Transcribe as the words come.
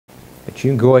But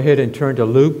you can go ahead and turn to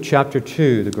Luke chapter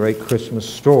 2, the great Christmas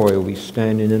story. We'll be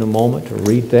standing in a moment to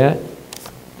read that.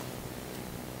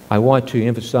 I want to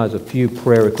emphasize a few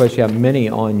prayer requests. You have many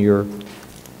on your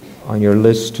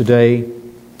list today.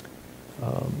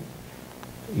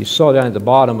 You saw down at the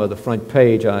bottom of the front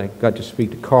page, I got to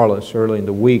speak to Carlos early in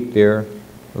the week there,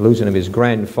 the losing of his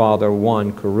grandfather,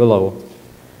 Juan Carrillo.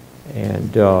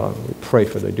 And we pray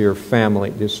for the dear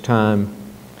family at this time.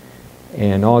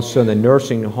 And also in the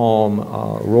nursing home,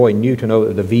 Roy Newton over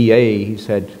at the VA, he's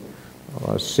had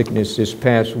sickness this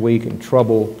past week and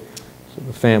trouble. So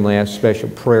the family asks special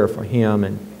prayer for him.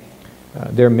 And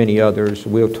there are many others.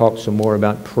 We'll talk some more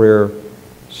about prayer,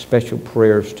 special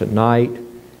prayers tonight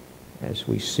as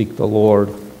we seek the Lord.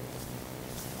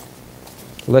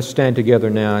 Let's stand together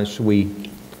now as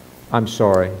I'm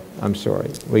sorry.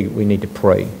 We need to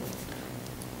pray.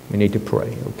 We need to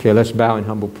pray. Okay, let's bow in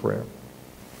humble prayer.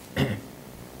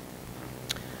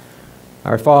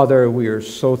 Our Father, we are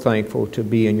so thankful to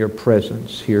be in your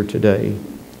presence here today.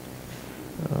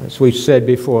 As we've said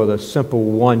before, the simple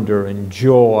wonder and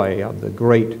joy of the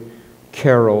great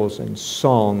carols and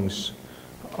songs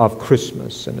of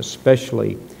Christmas, and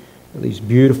especially these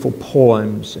beautiful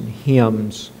poems and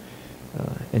hymns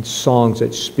and songs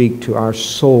that speak to our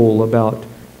soul about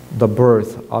the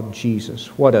birth of Jesus.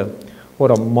 What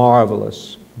a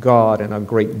marvelous God and a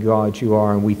great God you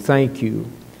are. And we thank you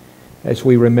as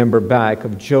we remember back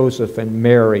of Joseph and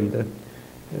Mary,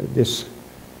 this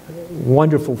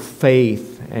wonderful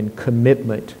faith and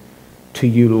commitment to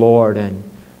you, Lord, and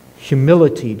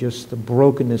humility, just the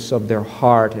brokenness of their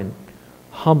heart and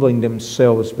humbling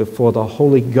themselves before the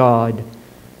holy God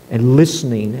and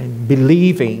listening and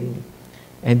believing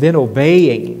and then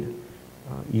obeying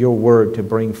your word to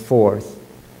bring forth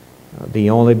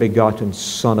the only begotten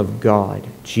Son of God,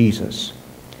 Jesus.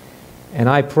 And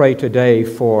I pray today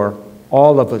for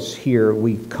all of us here.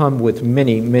 We come with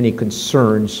many, many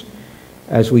concerns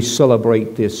as we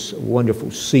celebrate this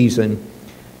wonderful season.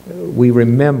 We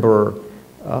remember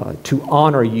to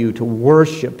honor you, to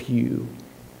worship you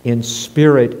in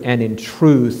spirit and in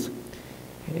truth.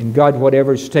 And God,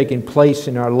 whatever is taking place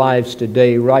in our lives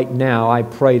today, right now, I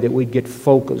pray that we get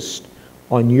focused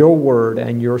on your word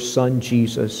and your Son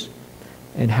Jesus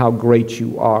and how great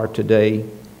you are today.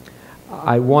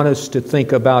 I want us to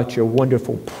think about your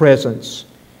wonderful presence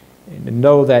and to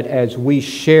know that as we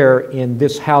share in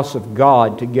this house of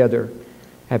God together,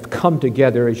 have come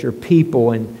together as your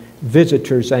people and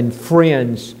visitors and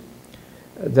friends,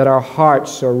 that our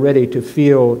hearts are ready to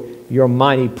feel your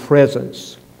mighty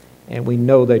presence. And we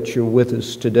know that you're with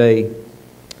us today.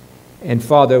 And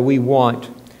Father, we want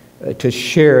to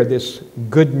share this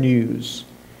good news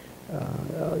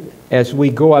as we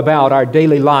go about our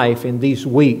daily life in these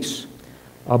weeks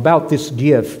about this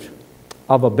gift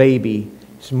of a baby.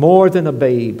 It's more than a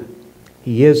babe.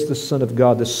 He is the Son of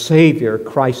God, the Savior,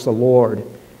 Christ the Lord.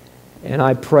 And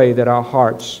I pray that our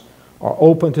hearts are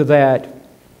open to that.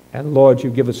 And Lord, you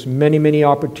give us many, many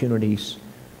opportunities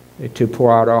to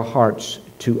pour out our hearts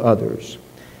to others.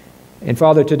 And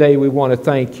Father, today we want to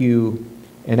thank you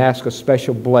and ask a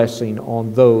special blessing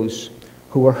on those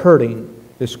who are hurting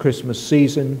this Christmas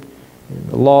season, and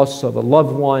the loss of a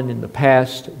loved one in the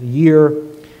past year,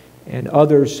 and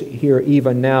others here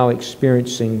even now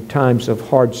experiencing times of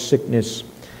hard sickness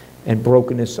and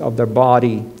brokenness of their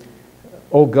body.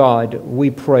 Oh God,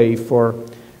 we pray for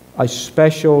a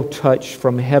special touch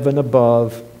from heaven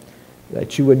above,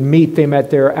 that you would meet them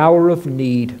at their hour of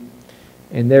need.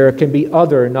 And there can be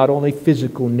other, not only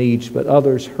physical needs, but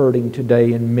others hurting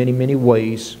today in many, many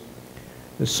ways.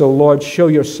 So Lord, show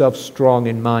yourself strong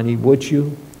and mighty, would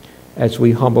you, as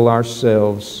we humble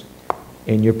ourselves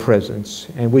in your presence.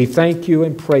 And we thank you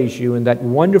and praise you in that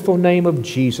wonderful name of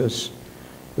Jesus,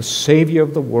 the Savior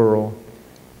of the world.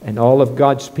 And all of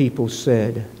God's people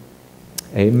said,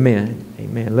 amen.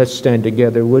 Amen. Let's stand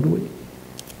together, would we?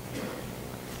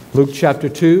 Luke chapter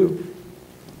 2.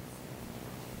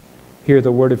 Hear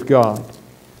the word of God.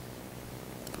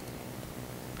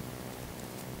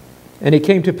 And it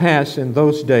came to pass in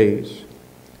those days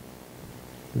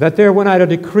that there went out a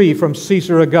decree from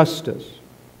Caesar Augustus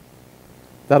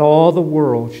that all the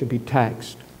world should be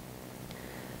taxed.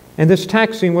 And this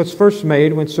taxing was first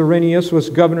made when Cyrenius was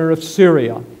governor of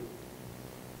Syria.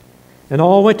 And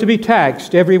all went to be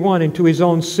taxed, every one into his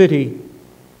own city.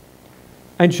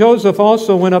 And Joseph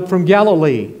also went up from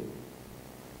Galilee,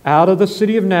 out of the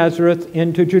city of Nazareth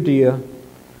into Judea,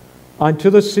 unto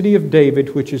the city of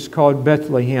David, which is called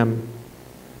Bethlehem,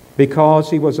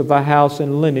 because he was of the house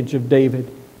and lineage of David,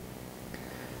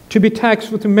 to be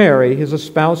taxed with Mary, his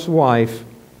espoused wife,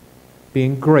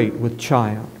 being great with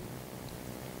child.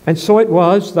 And so it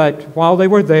was that while they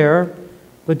were there,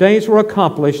 the days were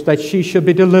accomplished that she should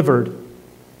be delivered.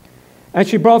 And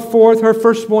she brought forth her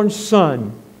firstborn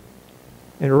son,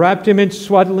 and wrapped him in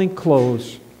swaddling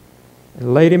clothes,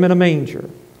 and laid him in a manger,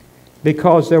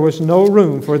 because there was no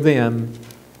room for them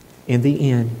in the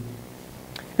inn.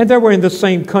 And there were in the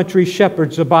same country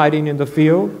shepherds abiding in the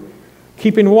field,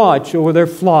 keeping watch over their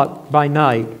flock by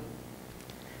night.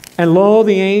 And lo,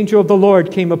 the angel of the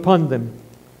Lord came upon them,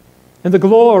 and the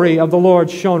glory of the Lord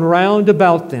shone round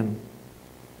about them,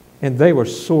 and they were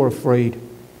sore afraid.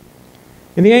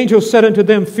 And the angel said unto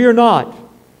them, Fear not,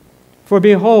 for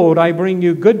behold, I bring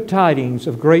you good tidings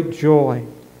of great joy,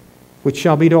 which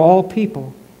shall be to all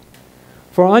people.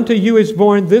 For unto you is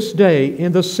born this day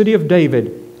in the city of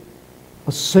David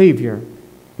a Savior,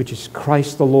 which is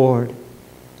Christ the Lord.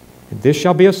 And this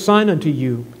shall be a sign unto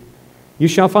you. You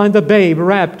shall find the babe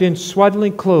wrapped in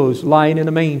swaddling clothes, lying in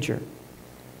a manger.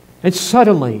 And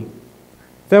suddenly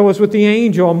there was with the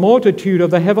angel a multitude of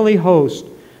the heavenly host,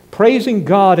 praising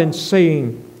God and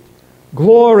saying,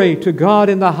 Glory to God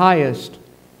in the highest,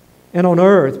 and on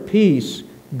earth peace,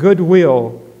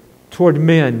 goodwill toward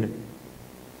men.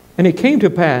 And it came to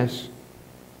pass,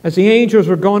 as the angels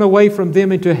were gone away from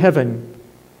them into heaven,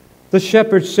 the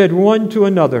shepherds said one to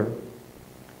another,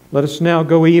 Let us now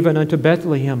go even unto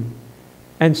Bethlehem,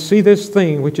 and see this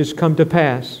thing which is come to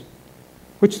pass,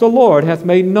 which the Lord hath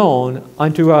made known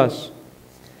unto us.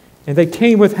 And they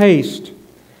came with haste,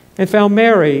 and found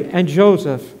Mary and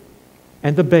Joseph,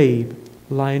 and the babe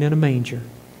lying in a manger.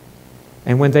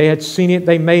 And when they had seen it,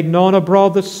 they made known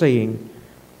abroad the saying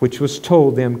which was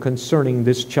told them concerning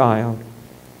this child.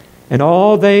 And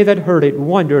all they that heard it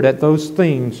wondered at those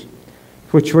things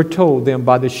which were told them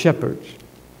by the shepherds.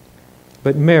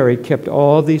 But Mary kept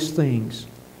all these things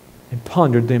and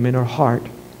pondered them in her heart.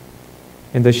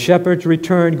 And the shepherds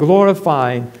returned,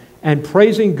 glorifying and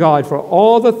praising God for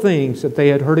all the things that they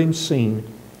had heard and seen,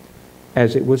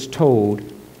 as it was told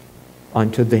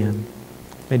unto them.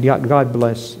 And God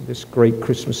bless this great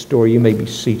Christmas story. You may be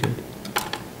seated.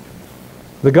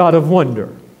 The God of wonder.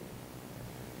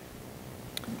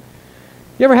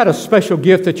 You ever had a special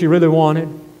gift that you really wanted?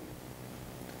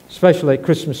 Especially at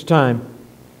Christmas time.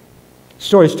 The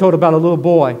story is told about a little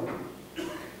boy.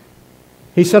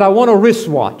 He said, I want a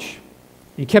wristwatch.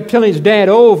 He kept telling his dad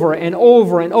over and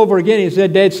over and over again. His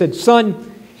dad said,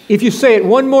 Son, if you say it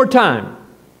one more time,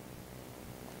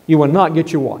 you will not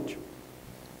get your watch.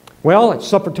 Well, at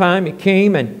supper time it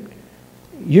came, and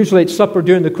usually at supper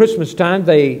during the Christmas time,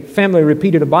 the family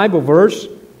repeated a Bible verse,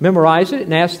 memorized it,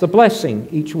 and asked the blessing,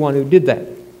 each one who did that.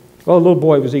 Well, the little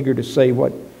boy was eager to say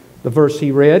what the verse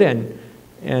he read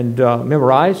and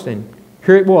memorized, and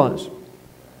here it was.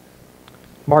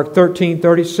 Mark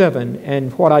 13:37,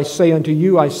 and what I say unto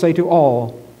you, I say to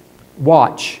all,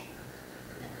 watch.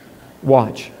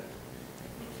 Watch.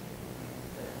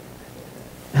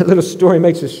 That little story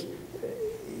makes us,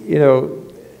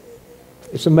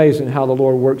 it's amazing how the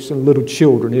Lord works in little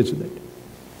children, isn't it?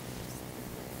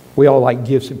 We all like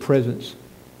gifts and presents.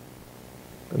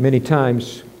 But many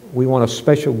times we want a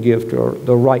special gift or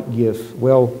the right gift.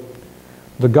 Well,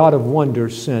 the God of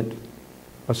wonders sent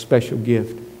a special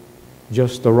gift.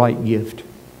 Just the right gift.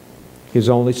 His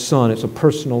only Son. It's a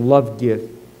personal love gift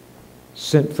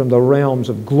sent from the realms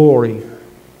of glory.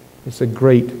 It's a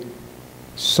great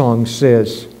song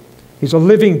says. He's a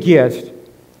living gift,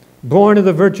 born of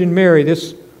the Virgin Mary,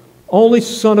 this only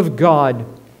Son of God,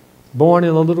 born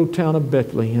in the little town of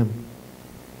Bethlehem.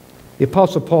 The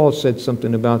Apostle Paul said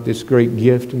something about this great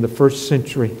gift in the first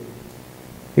century.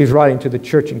 He's writing to the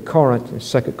church in Corinth in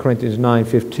 2 Corinthians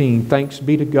 9:15. Thanks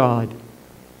be to God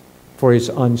for His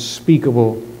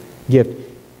unspeakable gift,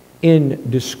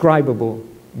 indescribable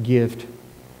gift.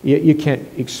 You can't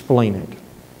explain it.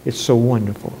 It's so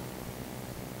wonderful.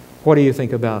 What do you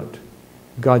think about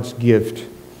God's gift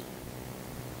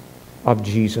of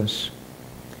Jesus?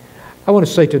 I want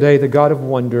to say today the God of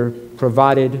wonder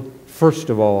provided, first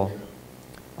of all,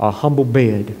 a humble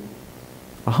bed.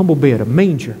 A humble bed, a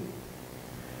manger.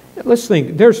 Let's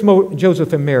think. There's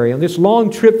Joseph and Mary on this long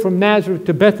trip from Nazareth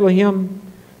to Bethlehem,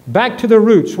 back to their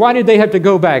roots. Why did they have to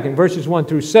go back? In verses 1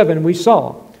 through 7 we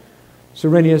saw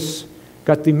Cyrenius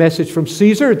got the message from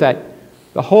Caesar that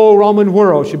the whole Roman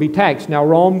world should be taxed. Now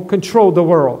Rome controlled the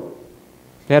world.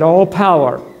 They had all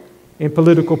power in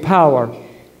political power.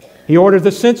 He ordered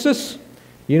the census.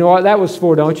 You know what that was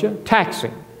for, don't you?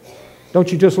 Taxing.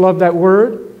 Don't you just love that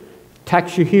word?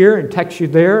 Tax you here and tax you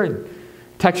there and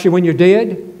tax you when you're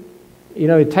dead.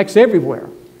 It tax everywhere.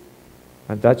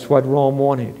 And that's what Rome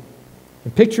wanted.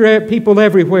 And picture people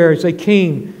everywhere as they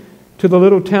came to the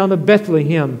little town of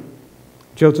Bethlehem.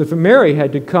 Joseph and Mary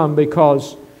had to come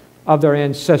because of their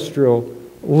ancestral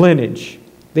lineage.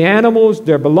 The animals,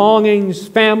 their belongings,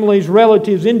 families,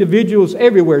 relatives, individuals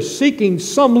everywhere seeking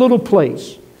some little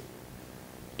place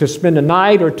to spend a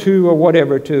night or two or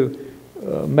whatever to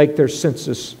make their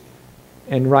census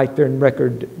and write their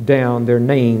record down, their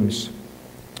names.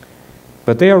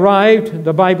 But they arrived,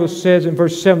 the Bible says in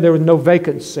verse 7, there was no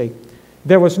vacancy.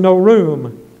 There was no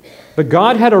room. But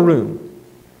God had a room.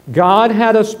 God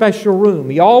had a special room.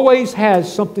 He always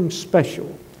has something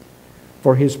special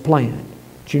for His plan.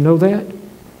 Did you know that?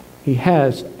 He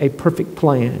has a perfect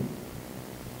plan.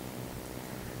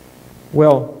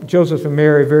 Well, Joseph and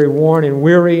Mary, very worn and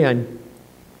weary, and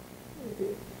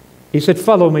he said,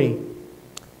 "Follow me."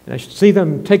 And I see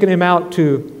them taking him out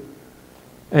to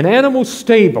an animal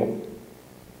stable.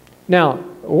 Now,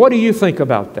 what do you think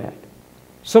about that?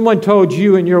 Someone told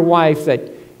you and your wife that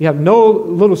you have no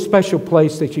little special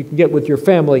place that you can get with your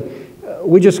family.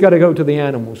 We just got to go to the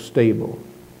animal stable.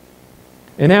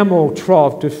 An animal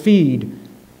trough to feed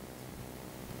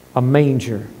a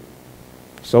manger.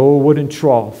 It's an old wooden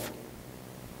trough.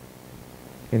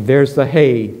 And there's the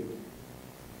hay,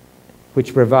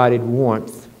 which provided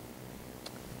warmth.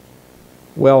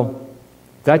 Well,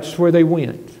 that's where they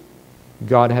went.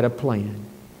 God had a plan.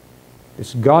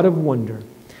 This God of wonder.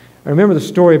 I remember the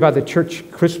story about the church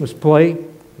Christmas play. It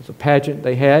was a pageant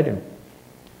they had. And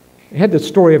they had the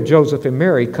story of Joseph and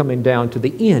Mary coming down to the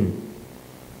inn.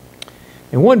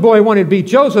 And one boy wanted to be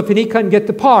Joseph, and he couldn't get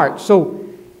the part. So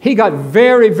he got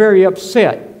very, very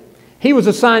upset. He was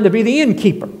assigned to be the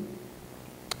innkeeper.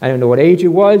 I don't know what age he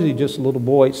was. He's just a little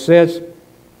boy, it says.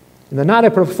 And the night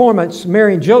of performance,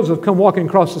 Mary and Joseph come walking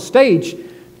across the stage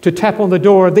to tap on the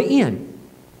door of the inn.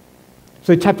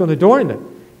 So they tapped on the door, and the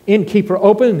innkeeper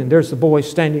opened, and there's the boy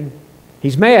standing.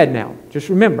 He's mad now. Just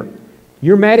remember,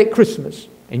 you're mad at Christmas,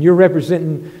 and you're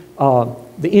representing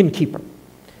the innkeeper.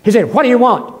 He said, "What do you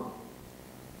want?"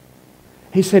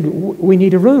 He said, "We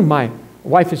need a room. My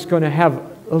wife is going to have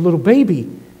a little baby."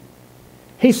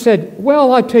 He said,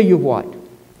 "Well, I'll tell you what.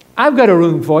 I've got a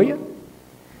room for you."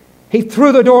 He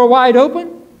threw the door wide open,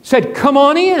 said, "Come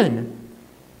on in.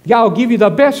 I'll give you the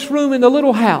best room in the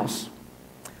little house."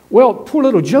 Well, poor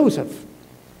little Joseph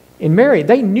and Mary,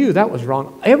 they knew that was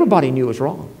wrong. Everybody knew it was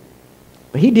wrong.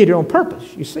 But he did it on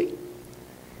purpose, you see.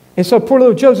 And so poor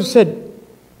little Joseph said,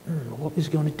 what was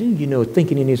he going to do? You know,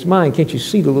 thinking in his mind, can't you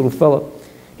see the little fellow?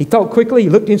 He thought quickly, he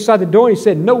looked inside the door, and he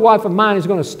said, "No wife of mine is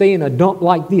going to stay in a dump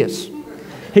like this."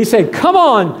 He said, "Come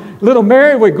on, little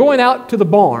Mary, we're going out to the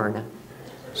barn."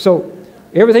 So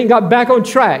everything got back on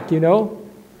track, you know.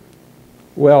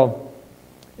 Well,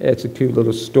 it's a cute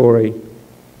little story.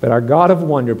 But our God of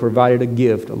wonder provided a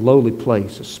gift, a lowly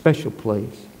place, a special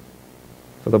place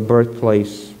for the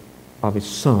birthplace of His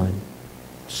Son.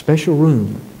 A special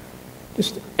room.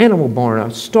 Just an animal barn,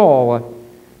 a stall,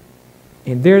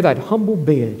 and there that humble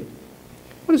bed.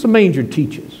 What does the manger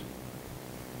teach us?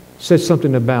 It says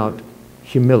something about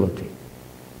humility.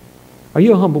 Are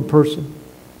you a humble person?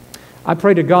 I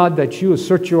pray to God that you will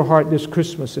search your heart this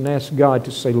Christmas and ask God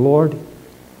to say, "Lord,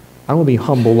 I want to be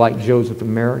humble like Joseph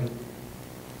and Mary.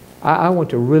 I want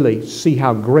to really see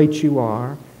how great you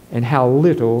are and how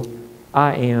little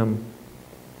I am."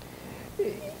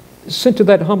 Sent to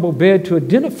that humble bed to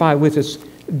identify with us.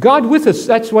 God with us,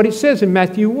 that's what it says in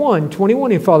Matthew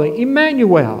 1:21 and following.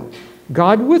 Emmanuel,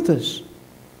 God with us.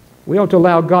 We ought to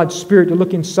allow God's Spirit to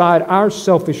look inside our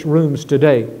selfish rooms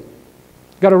today.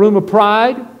 Got a room of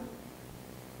pride?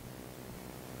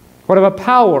 What about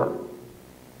power?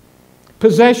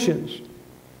 Possessions?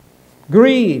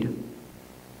 Greed?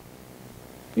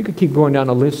 You could keep going down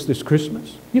a list this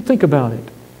Christmas. You think about it.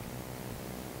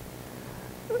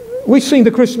 We sing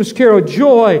the Christmas carol,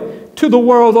 "Joy to the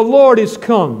world, the Lord is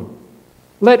come.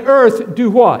 Let earth do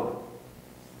what?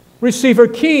 Receive her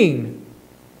King.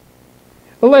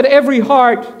 Let every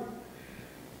heart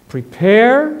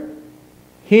prepare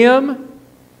Him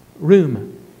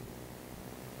room."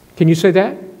 Can you say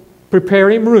that? Prepare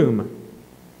Him room.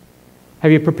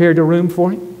 Have you prepared a room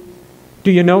for Him?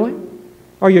 Do you know Him?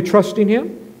 Are you trusting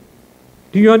Him?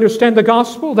 Do you understand the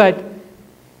gospel that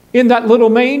in that little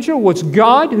manger was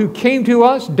God who came to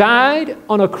us, died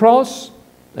on a cross,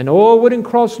 an old wooden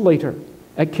cross later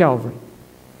at Calvary,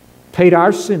 paid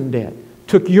our sin debt,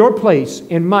 took your place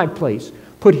in my place,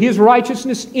 put His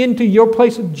righteousness into your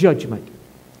place of judgment,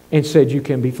 and said you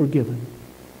can be forgiven?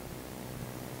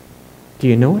 Do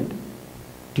you know it?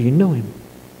 Do you know Him?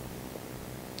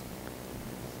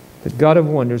 The God of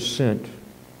wonders sent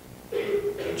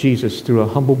Jesus through a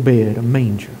humble bed, a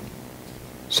manger.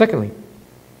 Secondly,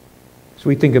 as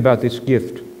we think about this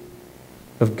gift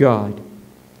of God,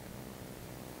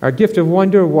 our gift of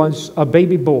wonder was a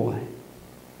baby boy.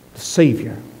 the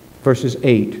Savior. Verses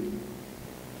 8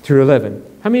 through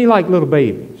 11. How many like little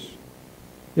babies?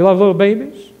 You love little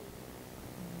babies?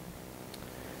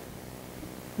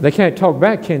 They can't talk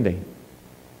back, can they?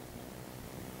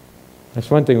 That's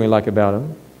one thing we like about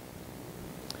them.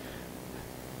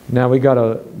 Now we got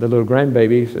the little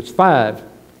grandbaby that's 5,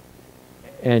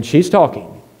 and she's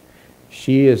talking.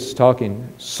 She is talking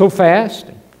so fast,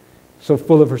 and so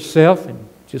full of herself, and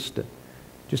just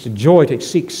a joy to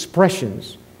see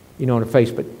expressions, on her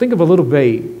face. But think of a little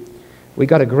babe. We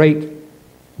got a great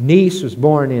niece was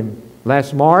born in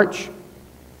last March.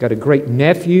 Got a great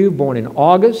nephew born in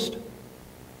August.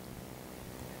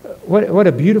 What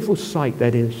a beautiful sight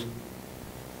that is.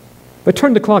 But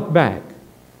turn the clock back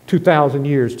 2,000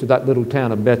 years to that little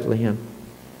town of Bethlehem.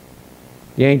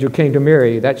 The angel came to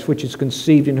Mary. That's which is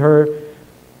conceived in her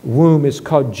womb is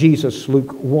called Jesus,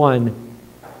 Luke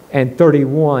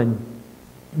 1:31.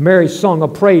 Mary's song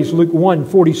of praise, Luke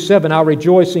 1:47. I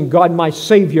rejoice in God my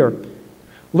Savior.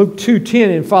 Luke 2:10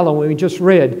 and following, we just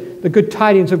read the good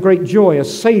tidings of great joy, a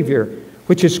Savior,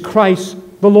 which is Christ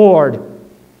the Lord.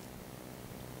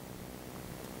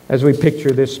 As we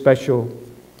picture this special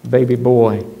baby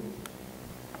boy,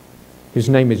 his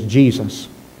name is Jesus.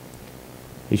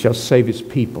 He shall save his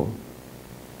people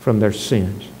from their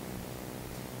sins.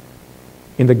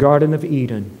 In the Garden of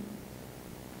Eden,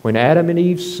 when Adam and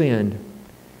Eve sinned,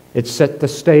 it set the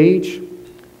stage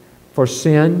for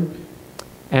sin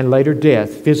and later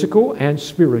death, physical and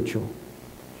spiritual,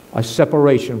 a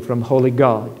separation from holy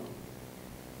God.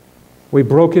 We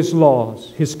broke His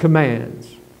laws, His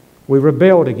commands. We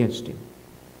rebelled against Him.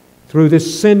 Through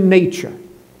this sin nature,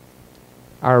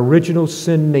 our original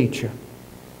sin nature,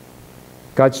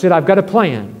 God said, I've got a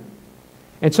plan.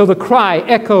 And so the cry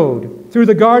echoed through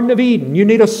the Garden of Eden, you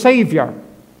need a Savior,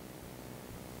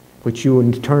 which you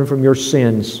would turn from your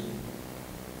sins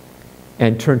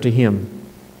and turn to Him.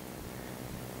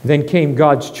 Then came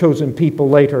God's chosen people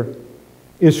later,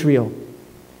 Israel.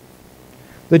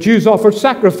 The Jews offered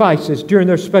sacrifices during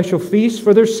their special feasts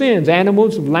for their sins,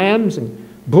 animals, lambs, and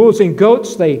bulls and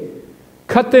goats. They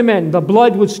cut them, and the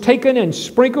blood was taken and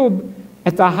sprinkled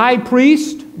at the high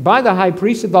priest, by the high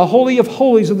priest, at the Holy of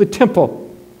Holies of the temple.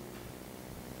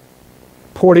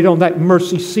 Poured it on that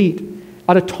mercy seat,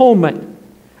 an atonement,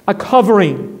 a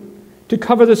covering to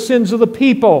cover the sins of the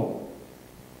people.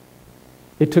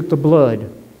 It took the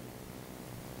blood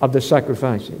of the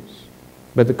sacrifices.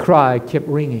 But the cry kept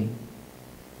ringing,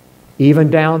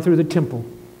 even down through the temple.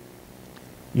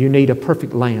 You need a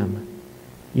perfect lamb.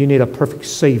 You need a perfect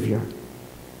Savior.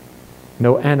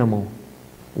 No animal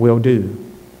will do.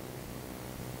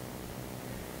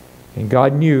 And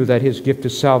God knew that His gift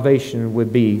of salvation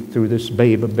would be through this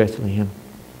babe of Bethlehem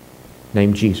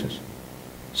named Jesus.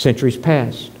 Centuries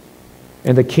passed,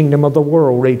 and the kingdom of the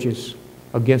world rages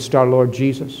against our Lord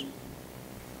Jesus.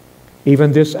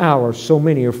 Even this hour, so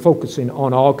many are focusing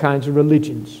on all kinds of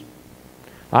religions.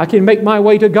 I can make my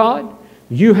way to God.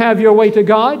 You have your way to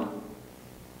God.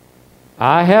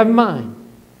 I have mine.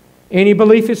 Any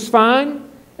belief is fine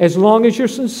as long as you're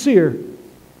sincere.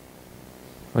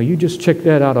 Well, you just check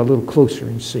that out a little closer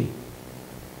and see.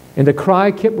 And the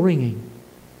cry kept ringing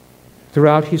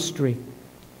throughout history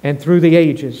and through the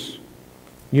ages.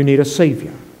 You need a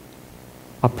Savior,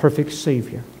 a perfect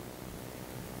Savior.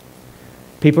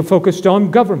 People focused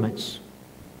on governments.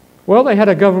 Well, they had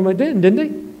a government then, didn't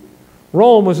they?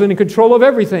 Rome was in control of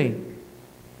everything.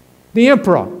 The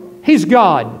emperor, he's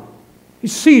God.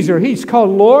 He's Caesar, he's called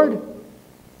Lord.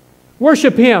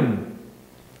 Worship him.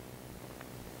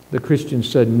 The Christians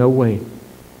said, no way.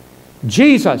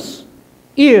 Jesus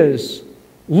is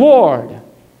Lord.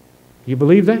 You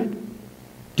believe that?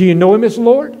 Do you know Him as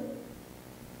Lord?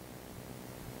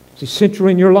 Is He central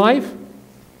in your life?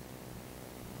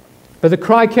 But the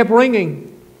cry kept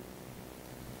ringing.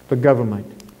 The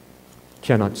government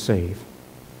cannot save.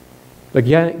 The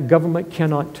government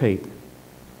cannot take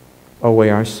away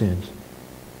our sins.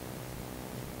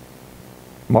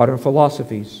 Modern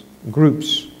philosophies,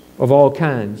 groups of all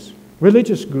kinds,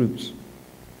 religious groups,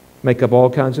 make up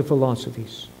all kinds of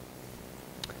philosophies.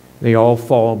 They all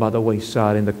fall by the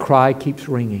wayside, and the cry keeps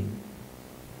ringing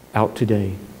out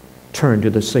today. Turn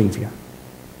to the Savior,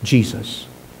 Jesus,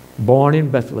 born in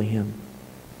Bethlehem.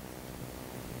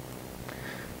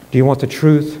 Do you want the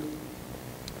truth?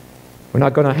 We're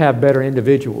not going to have better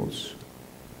individuals.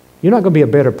 You're not going to be a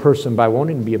better person by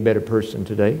wanting to be a better person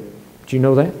today. Do you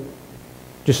know that?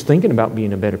 Just thinking about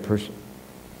being a better person.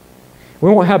 We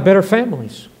won't have better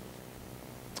families.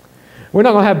 We're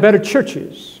not going to have better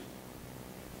churches.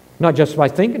 Not just by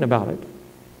thinking about it.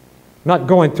 Not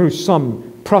going through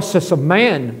some process of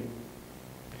man.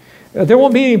 There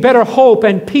won't be any better hope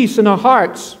and peace in our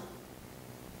hearts.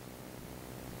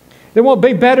 There won't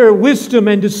be better wisdom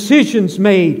and decisions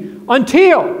made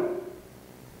until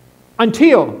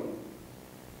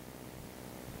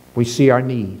we see our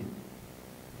need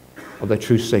of the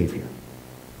true Savior,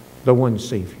 the one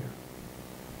Savior.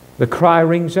 The cry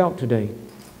rings out today.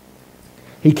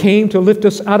 He came to lift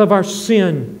us out of our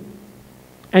sin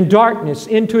and darkness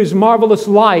into His marvelous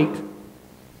light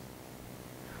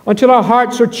until our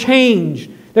hearts are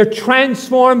changed. They're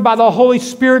transformed by the Holy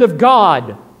Spirit of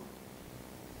God.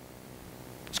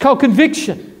 It's called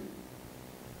conviction.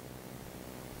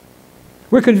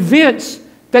 We're convinced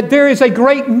that there is a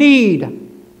great need.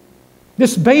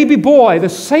 This baby boy, the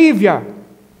Savior,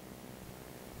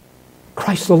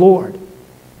 Christ the Lord,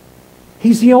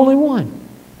 He's the only one.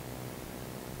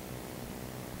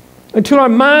 Until our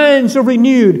minds are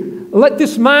renewed, let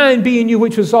this mind be in you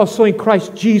which was also in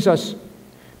Christ Jesus.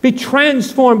 Be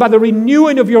transformed by the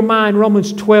renewing of your mind,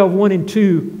 Romans 12, 1 and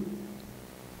 2.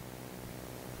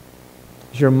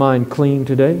 Is your mind clean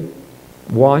today?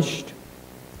 Washed?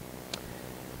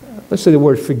 Let's say the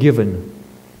word forgiven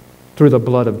through the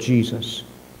blood of Jesus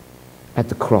at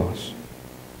the cross.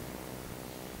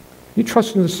 You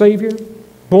trust in the Savior,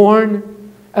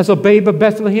 born as a babe of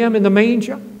Bethlehem in the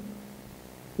manger?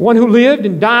 One who lived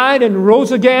and died and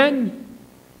rose again?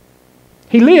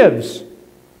 He lives.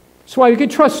 That's why you can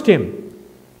trust Him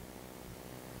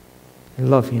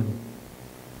and love Him.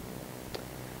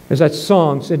 As that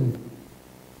song said,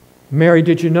 Mary,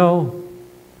 did you know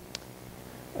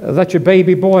that your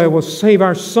baby boy will save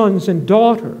our sons and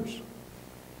daughters?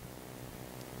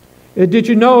 Did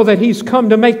you know that He's come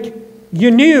to make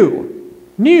you new?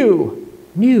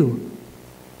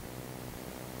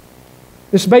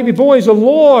 This baby boy is the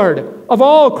Lord of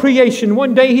all creation.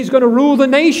 One day He's going to rule the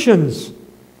nations.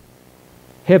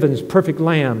 Heaven's perfect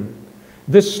Lamb.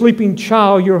 This sleeping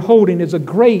child you're holding is a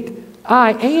great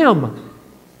I Am.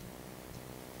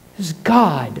 This is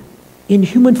God in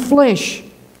human flesh.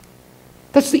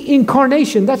 That's the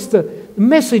incarnation. That's the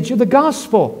message of the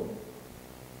gospel.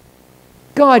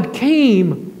 God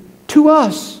came to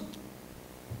us.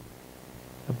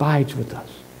 Abides with us.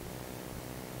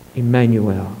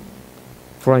 Emmanuel.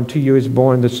 For unto you is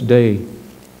born this day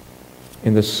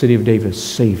in the city of David a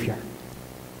Savior,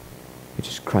 which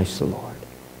is Christ the Lord.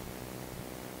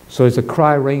 So as the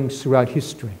cry rings throughout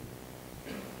history,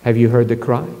 have you heard the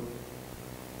cry?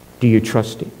 Do you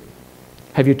trust Him?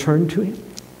 Have you turned to Him?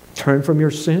 Turned from your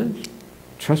sins?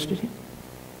 Trusted Him?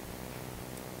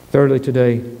 Thirdly,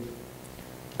 today,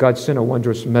 God sent a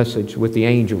wondrous message with the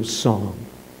angel's song.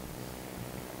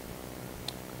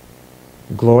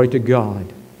 Glory to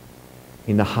God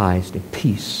in the highest, and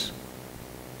peace.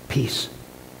 Peace.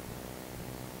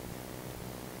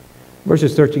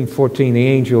 Verses 13, 14, the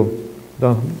angel,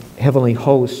 the heavenly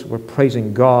hosts were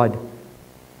praising God.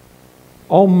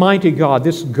 Almighty God,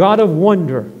 this God of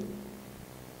wonder.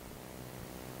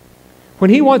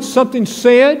 When He wants something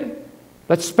said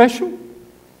that's special,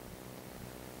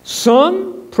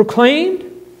 sung, proclaimed,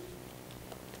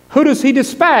 who does He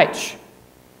dispatch?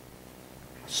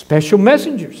 Special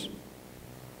messengers.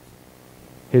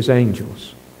 His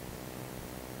angels.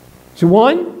 So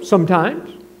one,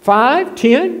 sometimes, 5,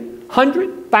 10, 100,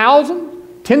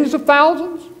 1,000, tens of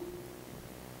thousands.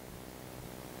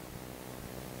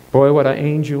 Boy, what an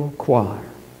angel choir.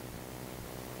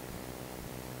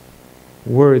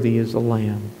 Worthy is the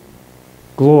Lamb.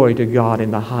 Glory to God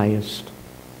in the highest.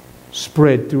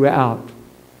 Spread throughout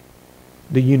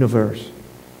the universe.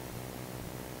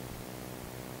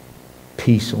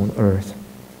 Peace on earth.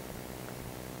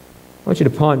 I want you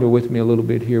to ponder with me a little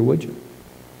bit here, would you?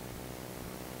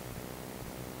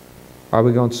 Are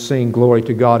we going to sing glory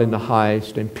to God in the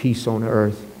highest and peace on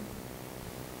earth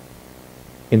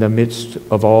in the midst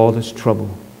of all this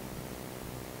trouble?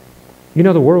 You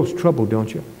know the world's troubled,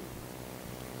 don't you?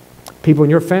 People in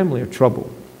your family are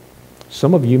troubled.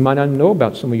 Some of you might not know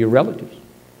about some of your relatives.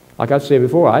 Like I said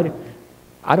before, I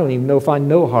don't even know if I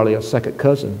know hardly a second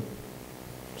cousin.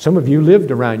 Some of you lived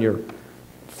around your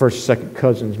first, second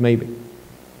cousins, maybe.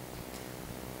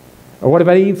 Or what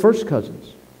about even first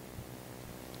cousins?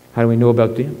 How do we know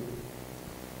about them?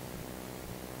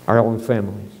 Our own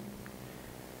families.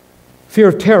 Fear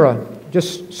of terror.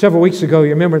 Just several weeks ago, you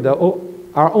remember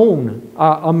our own,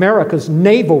 America's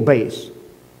naval base,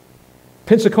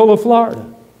 Pensacola,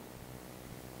 Florida.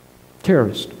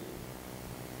 Terrorist.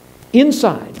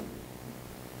 Inside.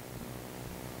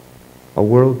 A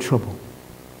world trouble.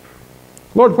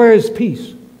 Lord, where is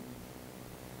peace?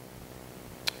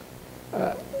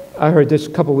 I heard this a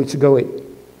couple of weeks ago.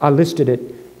 I listed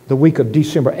it the week of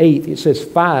December 8th. It says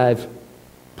 5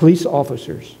 police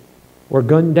officers were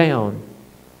gunned down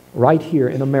right here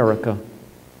in America.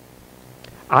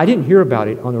 I didn't hear about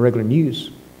it on the regular news.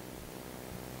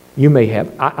 You may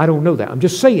have. I don't know that. I'm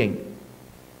just saying.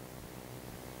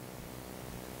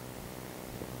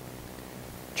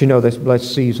 But you know, this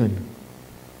blessed season,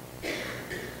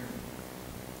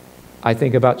 I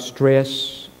think about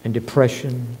stress and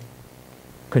depression,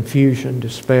 confusion,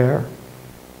 despair.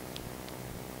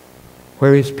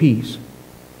 Where is peace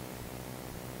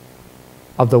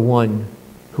of the one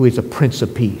who is a Prince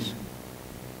of Peace?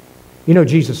 You know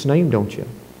Jesus' name, don't you?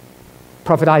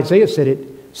 Prophet Isaiah said it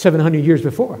 700 years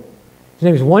before. His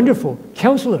name is Wonderful,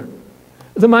 Counselor,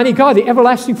 the Mighty God, the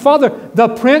Everlasting Father, the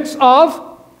Prince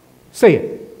of,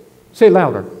 say it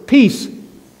louder, Peace.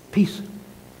 Peace.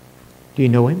 Do you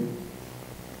know Him?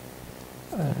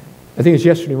 I think it was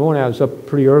yesterday morning. I was up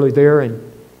pretty early there,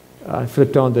 and I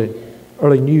flipped on the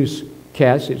early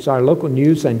newscast. It's our local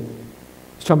news, and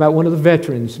it's talking about one of the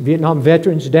veterans, Vietnam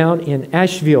veterans down in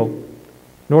Asheville,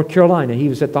 North Carolina. He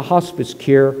was at the hospice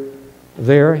care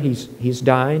there. He's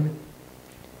dying.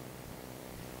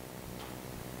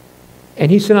 And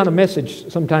he sent out a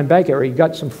message some time back there. He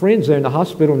got some friends there in the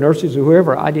hospital, nurses or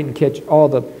whoever. I didn't catch all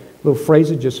the little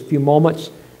phrases, just a few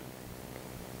moments.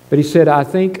 But he said, I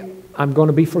think I'm going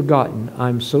to be forgotten.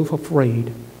 I'm so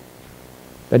afraid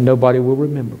that nobody will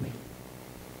remember me.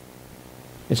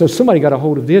 And so somebody got a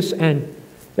hold of this, and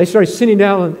they started sending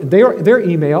down their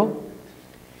email.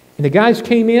 And the guys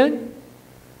came in,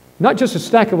 not just a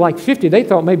stack of like 50. They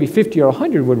thought maybe 50 or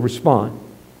 100 would respond.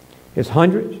 It's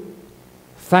hundreds,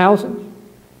 thousands,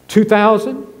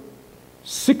 2,000,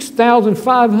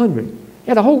 6,500.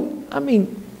 Had a whole, it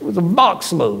was a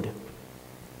box load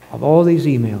of all these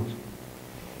emails.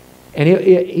 And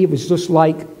it was just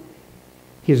like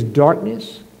his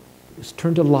darkness was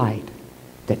turned to light,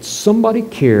 that somebody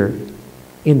cared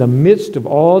in the midst of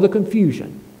all the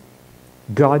confusion.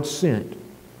 God sent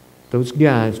those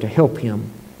guys to help him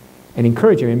and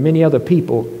encourage him, and many other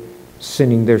people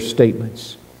sending their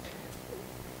statements.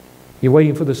 You're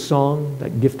waiting for the song,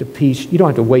 that gift of peace. You don't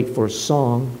have to wait for a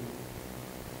song.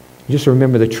 Just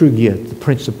remember the true gift, the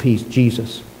Prince of Peace,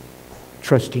 Jesus.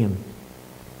 Trust Him.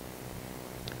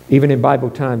 Even in Bible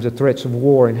times, the threats of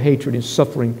war and hatred and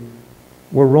suffering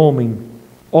were roaming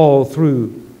all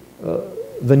through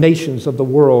the nations of the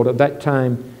world of that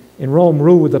time. And Rome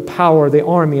ruled with the power of the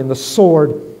army and the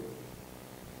sword.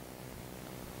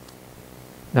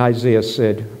 And Isaiah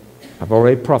said, I've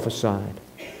already prophesied.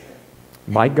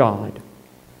 By God,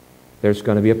 there's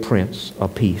going to be a Prince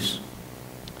of Peace.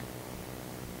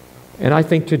 And I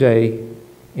think today,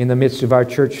 in the midst of our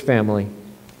church family,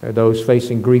 there are those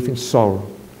facing grief and sorrow,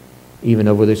 even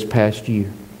over this past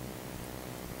year.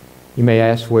 You may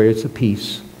ask, where is the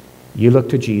peace? You look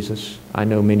to Jesus. I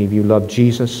know many of you love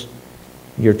Jesus.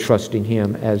 You're trusting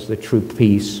Him as the true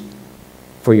peace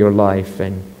for your life,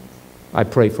 and I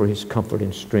pray for His comfort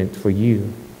and strength for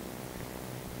you.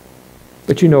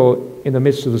 But you know, in the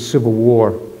midst of the Civil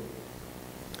War,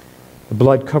 the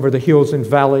blood covered the hills and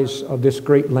valleys of this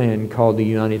great land called the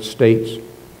United States.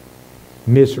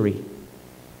 Misery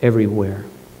everywhere.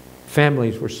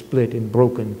 Families were split and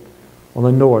broken on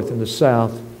the north and the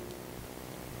south.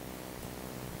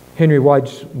 Henry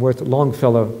Wadsworth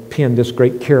Longfellow penned this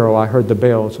great carol, I Heard the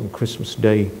Bells on Christmas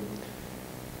Day.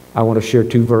 I want to share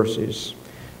 2 verses.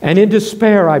 And in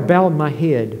despair I bowed my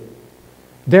head.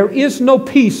 There is no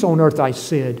peace on earth, I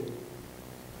said,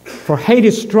 for hate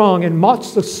is strong and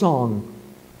mocks the song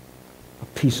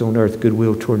of peace on earth,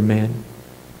 goodwill toward man.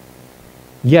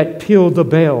 Yet pealed the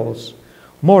bells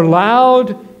more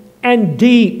loud and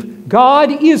deep.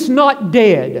 God is not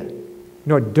dead,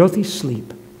 nor doth He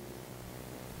sleep.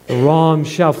 The wrong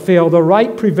shall fail, the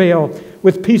right prevail,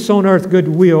 with peace on earth,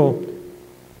 goodwill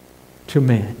to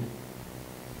man.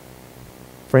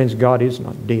 Friends, God is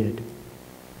not dead.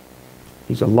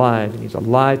 He's alive, and He's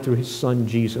alive through His Son,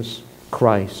 Jesus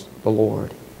Christ, the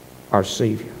Lord, our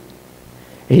Savior.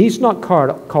 And He's not caught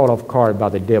off guard by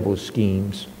the devil's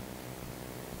schemes.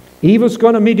 Evil's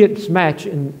going to meet its match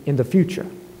in the future.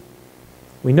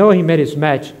 We know He met His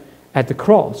match at the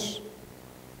cross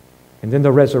and then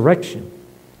the resurrection.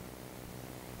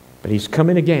 But He's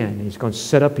coming again, and He's going to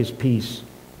set up His peace,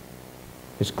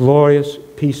 His glorious,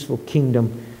 peaceful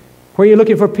kingdom. Where are you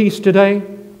looking for peace today?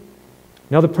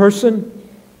 Another person?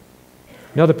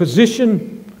 Another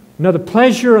position? Another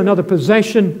pleasure? Another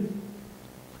possession?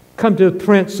 Come to the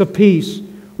Prince of Peace.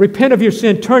 Repent of your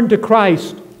sin. Turn to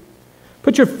Christ.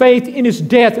 Put your faith in His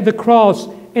death at the cross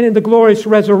and in the glorious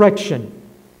resurrection.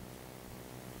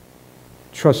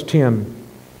 Trust Him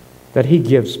that He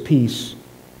gives peace.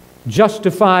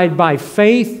 Justified by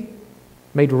faith,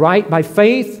 made right by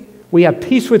faith, We have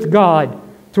peace with God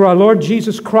through our Lord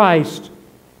Jesus Christ.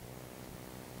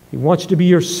 He wants to be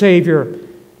your Savior, and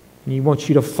He wants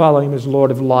you to follow Him as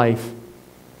Lord of life.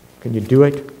 Can you do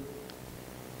it?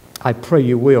 I pray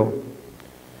you will.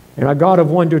 And our God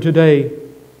of wonder today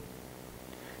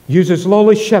uses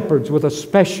lowly shepherds with a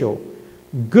special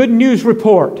good news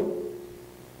report.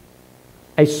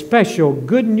 A special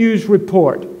good news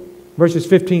report. Verses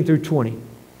 15 through 20.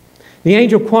 The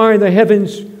angel choir in the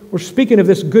heavens were speaking of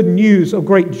this good news of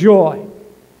great joy.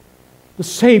 The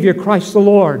Savior, Christ the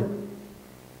Lord.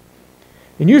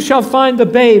 And you shall find the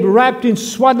babe wrapped in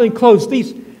swaddling clothes.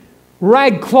 These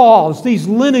rag cloths, these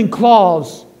linen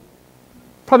cloths,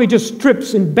 probably just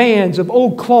strips and bands of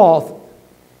old cloth.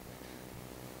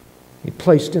 He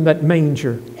placed in that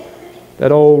manger,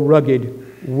 that old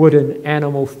rugged wooden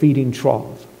animal feeding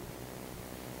trough,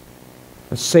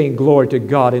 saying glory to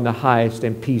God in the highest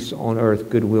and peace on earth,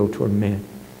 goodwill toward men.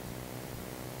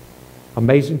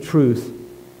 Amazing truth.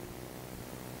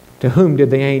 To whom did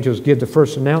the angels give the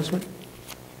first announcement?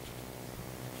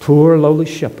 Poor lowly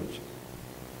shepherds.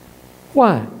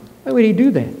 Why? Why would He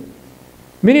do that?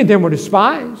 Many of them were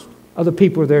despised of the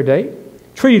people of their day,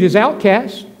 treated as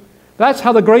outcasts. That's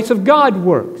how the grace of God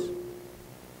works.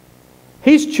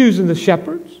 He's choosing the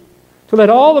shepherds to let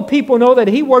all the people know that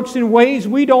He works in ways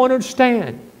we don't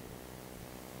understand.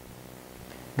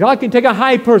 God can take a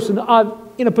high person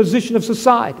in a position of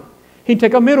society. He can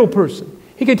take a middle person.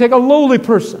 He can take a lowly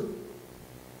person.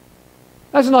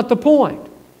 That's not the point.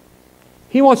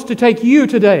 He wants to take you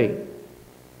today,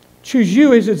 choose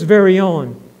you as His very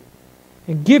own,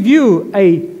 and give you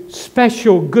a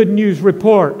special good news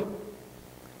report.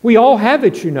 We all have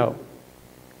it, you know.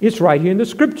 It's right here in the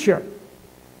Scripture.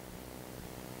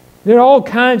 There are all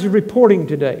kinds of reporting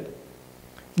today.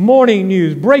 Morning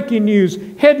news, breaking news,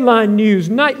 headline news,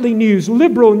 nightly news,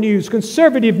 liberal news,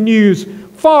 conservative news,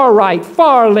 far right,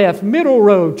 far left, middle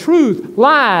road, truth,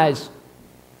 lies.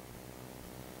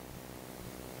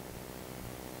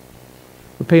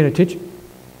 We're paying attention.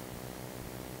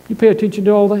 You pay attention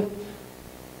to all that?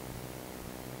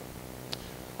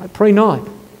 I pray not.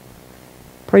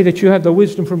 Pray that you have the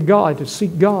wisdom from God to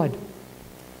seek God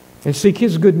and seek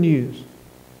His good news.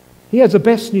 He has the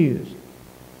best news.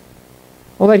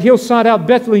 On that hillside out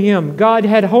Bethlehem, God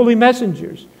had holy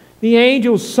messengers. The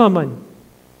angels summoned.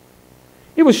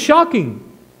 It was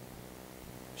shocking.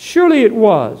 Surely it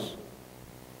was.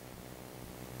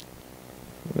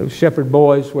 Those shepherd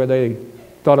boys where they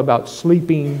thought about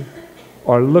sleeping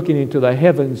or looking into the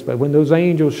heavens, but when those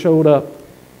angels showed up,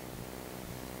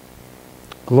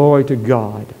 glory to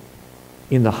God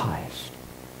in the highest.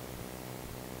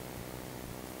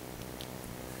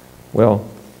 Well,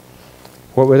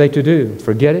 what were they to do?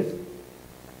 Forget it?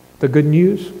 The good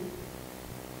news?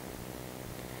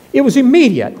 It was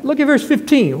immediate. Look at verse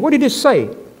 15. What did it say?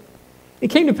 It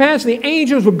came to pass the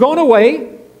angels were gone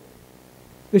away.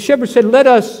 The shepherd said, let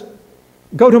us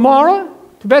go tomorrow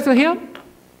to Bethlehem.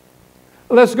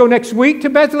 Let's go next week to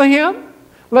Bethlehem.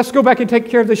 Let's go back and take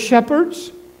care of the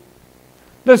shepherds.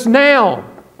 Let's now.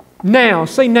 Now.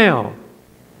 Say now.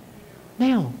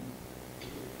 Now.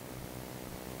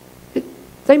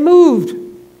 They moved.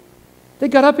 They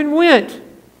got up and went to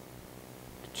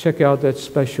check out that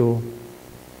special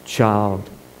child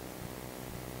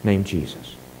named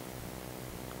Jesus.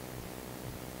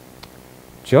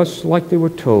 Just like they were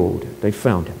told, they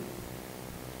found Him.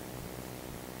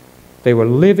 They were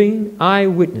living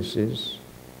eyewitnesses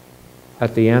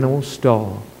at the animal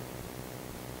stall.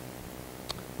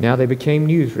 Now they became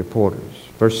news reporters.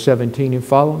 Verse 17 and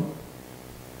following.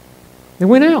 They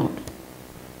went out.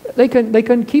 They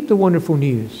couldn't keep the wonderful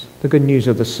news, the good news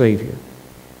of the Savior.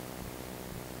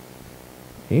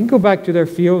 They didn't go back to their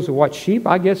fields to watch sheep.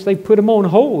 I guess they put them on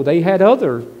hold. They had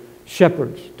other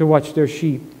shepherds to watch their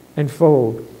sheep and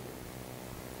fold.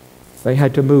 They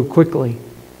had to move quickly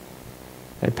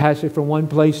and pass it from one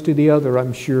place to the other,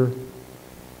 I'm sure,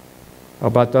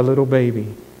 about the little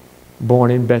baby born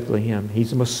in Bethlehem. He's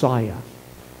the Messiah,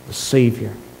 the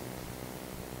Savior.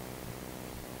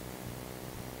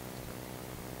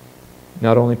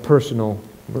 Not only personal,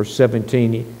 verse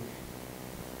 17,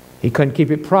 he couldn't keep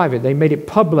it private. They made it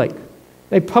public.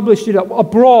 They published it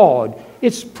abroad.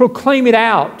 It's proclaim it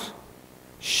out.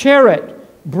 Share it.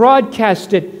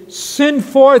 Broadcast it. Send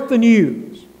forth the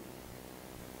news.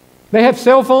 They have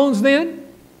cell phones then?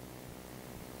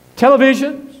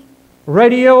 Televisions?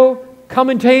 Radio?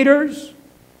 Commentators?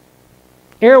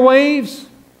 Airwaves?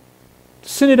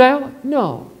 Send it out?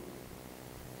 No.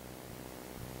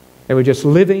 They were just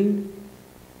living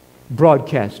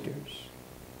broadcasters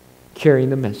carrying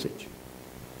the message.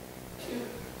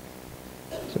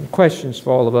 So Some questions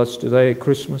for all of us today at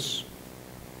Christmas.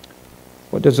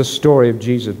 What does the story of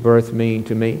Jesus' birth mean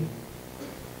to me?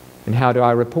 And how do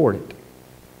I report it?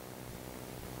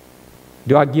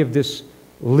 Do I give this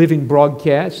living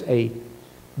broadcast a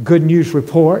good news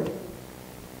report?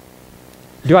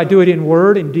 Do I do it in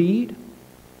word and deed?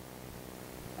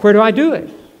 Where do I do it?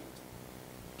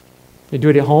 You do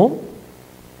it at home?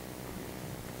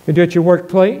 You do it at your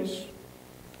workplace?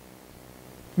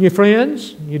 Your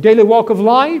friends? Your daily walk of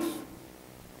life?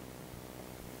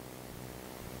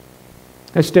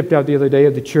 I stepped out the other day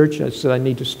of the church. I said I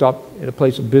need to stop at a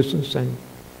place of business. And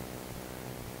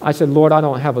I said, Lord, I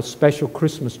don't have a special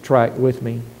Christmas tract with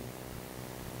me.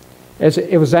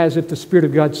 It was as if the Spirit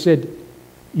of God said,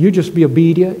 you just be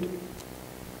obedient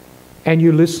and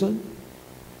you listen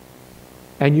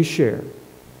and you share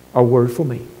a word for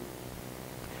me.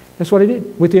 That's what I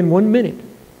did. Within 1 minute,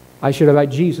 I shared about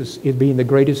Jesus as being the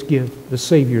greatest gift. The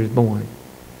Savior is born.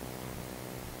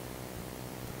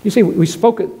 You see,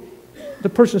 the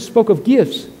person spoke of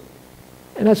gifts.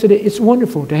 And I said, it's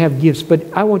wonderful to have gifts, but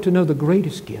I want to know the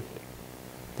greatest gift.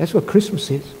 That's what Christmas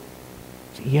is.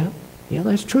 I said, yeah,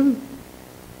 that's true.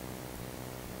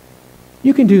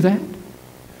 You can do that.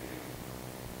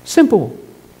 Simple.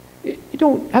 You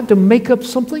don't have to make up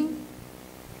something.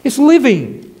 It's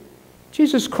living.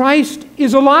 Jesus Christ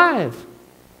is alive.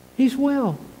 He's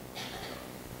well.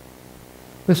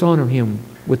 Let's honor Him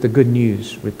with the good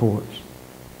news reports.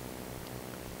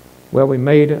 Well, we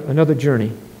made another journey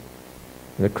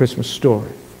in the Christmas story.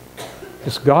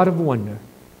 This God of wonder.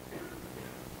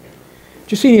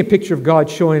 Did you see any picture of God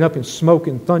showing up in smoke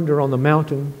and thunder on the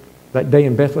mountain that day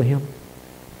in Bethlehem?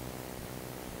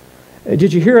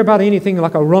 Did you hear about anything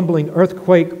like a rumbling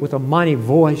earthquake with a mighty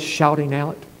voice shouting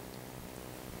out?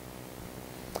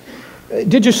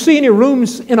 Did you see any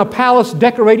rooms in a palace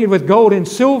decorated with gold and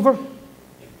silver?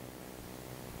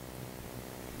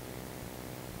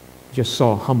 Just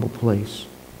saw a humble place,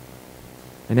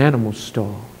 an animal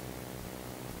stall,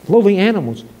 lowly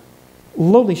animals,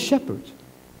 lowly shepherds.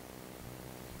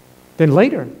 Then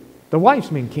later, the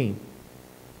wise men came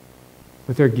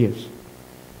with their gifts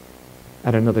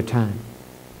at another time.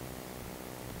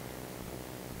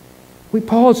 We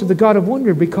pause at the God of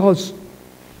wonder because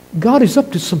God is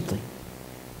up to something.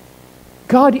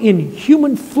 God in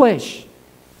human flesh,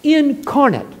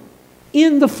 incarnate,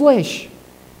 in the flesh.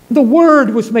 The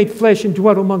Word was made flesh and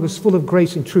dwelt among us, full of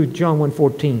grace and truth, John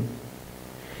 1:14.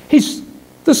 He's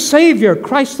the Savior,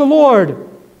 Christ the Lord.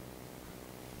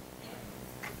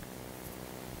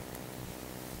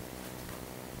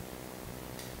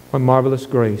 What marvelous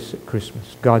grace at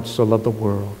Christmas. God so loved the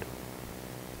world.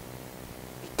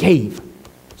 He gave.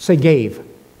 Say gave.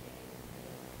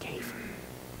 Gave.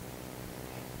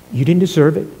 You didn't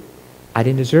deserve it. I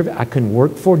didn't deserve it. I couldn't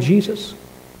work for Jesus.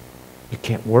 You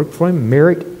can't work for Him,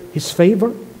 merit His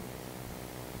favor.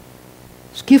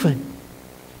 It's given.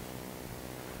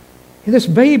 And this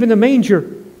babe in the manger,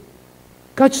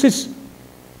 God says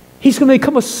He's going to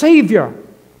become a Savior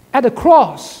at the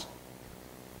cross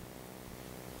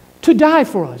to die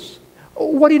for us.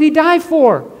 What did He die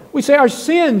for? We say our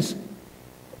sins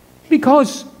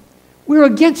because we're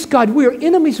against God. We are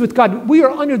enemies with God. We are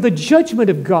under the judgment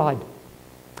of God.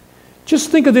 Just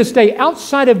think of this day.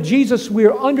 Outside of Jesus, we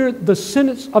are under the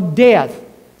sentence of death.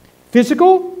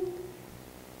 Physical,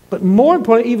 but more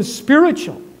importantly, even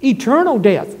spiritual, eternal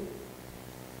death.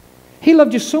 He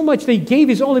loved you so much that He gave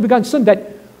His only begotten Son,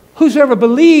 that whosoever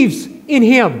believes in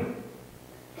Him,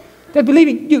 that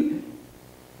believing, you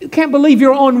can't believe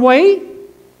your own way.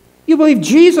 You believe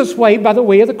Jesus' way by the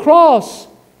way of the cross.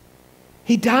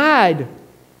 He died,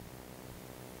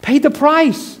 paid the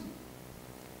price,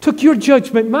 took your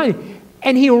judgment, mine,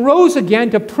 and He arose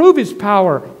again to prove His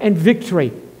power and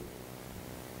victory.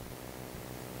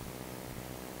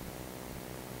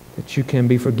 That you can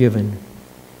be forgiven.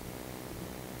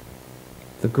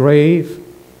 The grave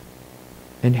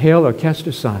and hell are cast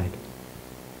aside.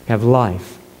 Have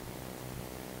life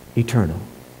eternal,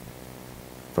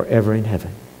 forever in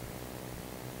heaven.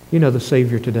 You know the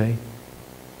Savior today.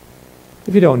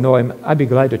 If you don't know Him, I'd be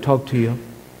glad to talk to you.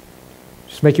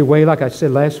 Just make your way, like I said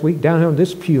last week, down here on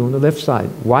this pew on the left side,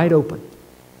 wide open.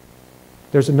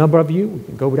 There's a number of you. We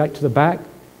can go right to the back.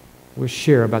 We'll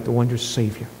share about the wondrous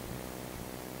Savior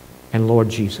and Lord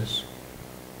Jesus.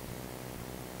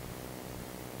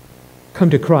 Come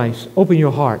to Christ. Open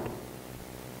your heart.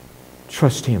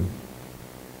 Trust Him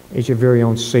as your very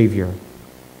own Savior,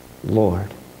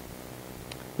 Lord.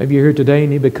 Maybe you're here today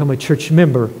and you become a church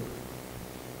member.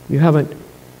 You haven't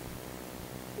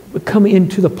come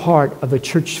into the part of the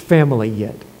church family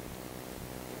yet.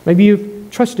 Maybe you've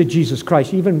trusted Jesus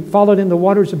Christ, you even followed in the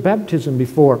waters of baptism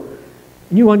before,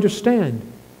 and you understand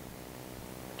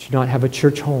that you not have a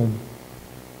church home.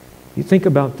 You think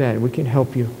about that, and we can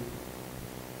help you.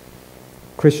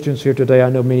 Christians here today, I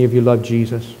know many of you love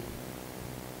Jesus.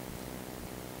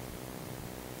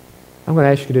 I'm going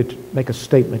to ask you to make a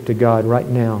statement to God right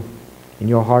now in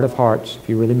your heart of hearts, if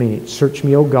you really mean it. Search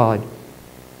me, O God,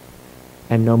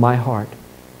 and know my heart.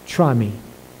 Try me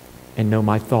and know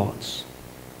my thoughts.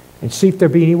 And see if there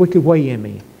be any wicked way in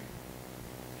me,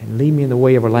 and lead me in the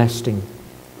way everlasting.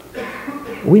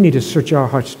 We need to search our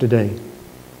hearts today,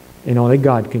 and only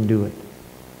God can do it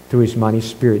through His mighty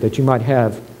Spirit, that you might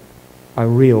have a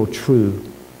real, true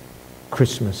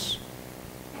Christmas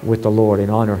with the Lord and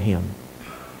honor Him.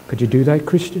 Could you do that,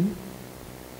 Christian?